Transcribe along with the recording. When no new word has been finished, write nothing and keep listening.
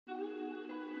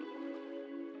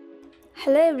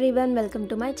Hello everyone, welcome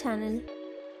to my channel.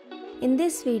 In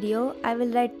this video, I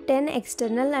will write 10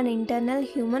 external and internal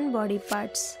human body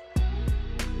parts.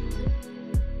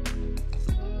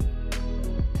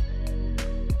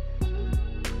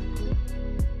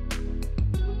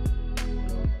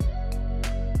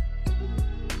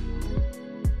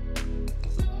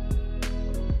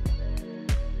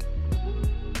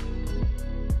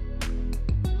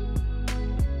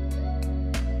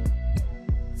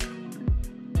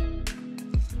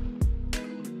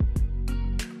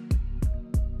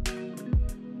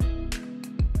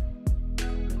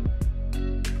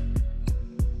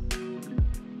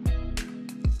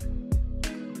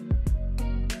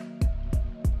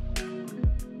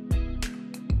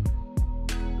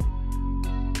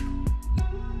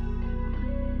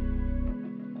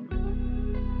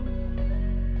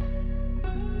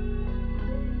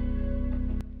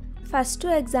 First two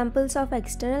examples of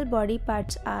external body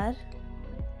parts are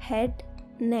head,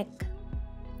 neck.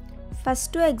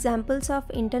 First two examples of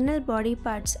internal body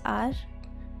parts are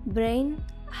brain,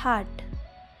 heart.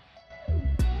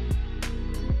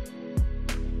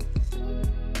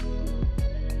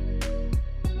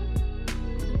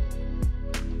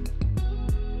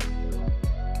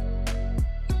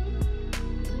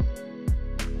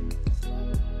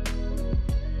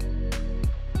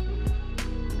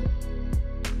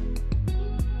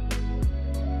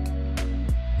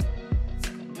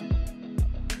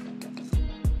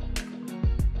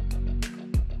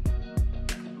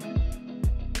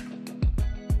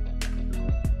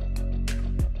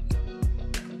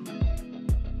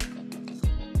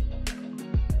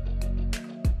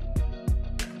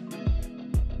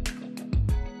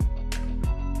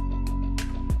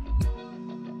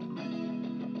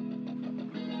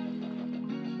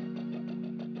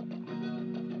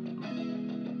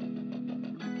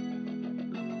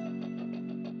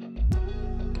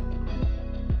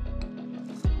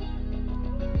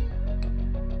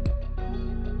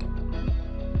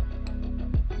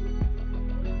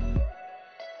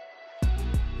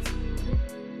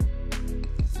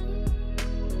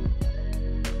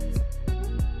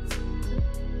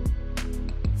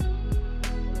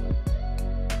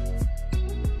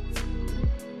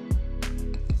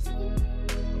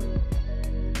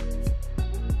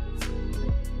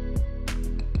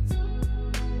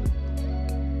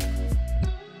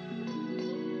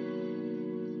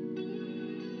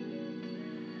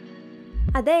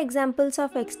 Other examples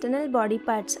of external body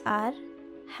parts are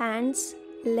hands,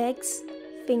 legs,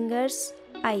 fingers,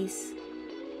 eyes.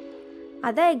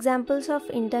 Other examples of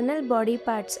internal body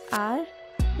parts are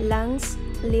lungs,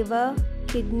 liver,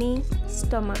 kidney,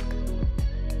 stomach.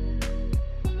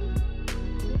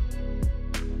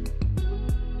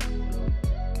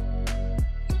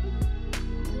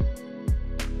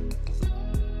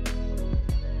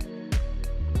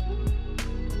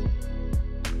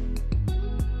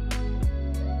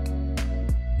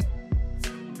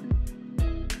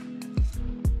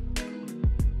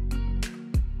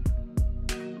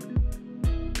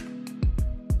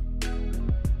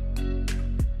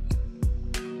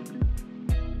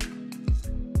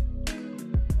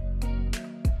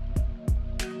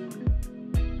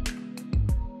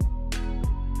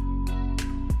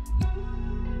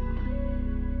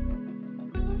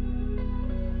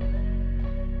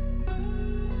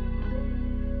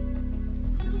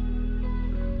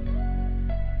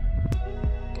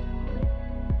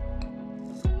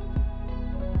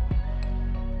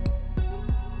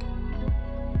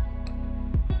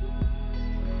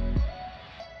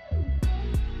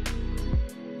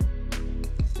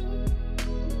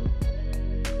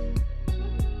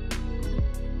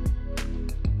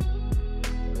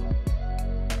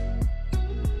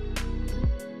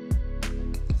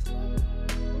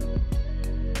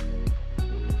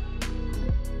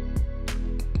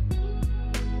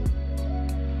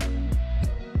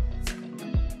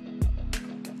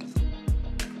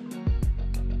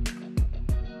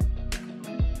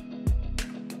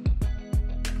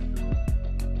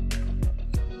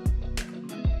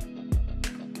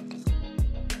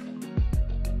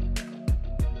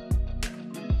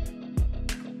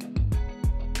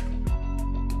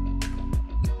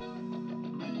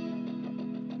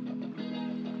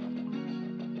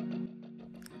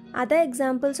 Other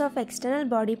examples of external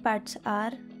body parts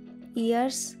are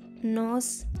ears,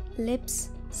 nose, lips,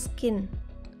 skin.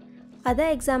 Other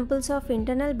examples of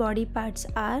internal body parts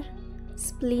are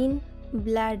spleen,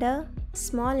 bladder,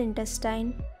 small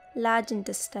intestine, large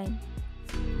intestine.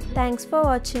 Thanks for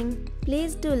watching.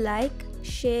 Please do like,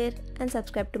 share and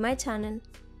subscribe to my channel.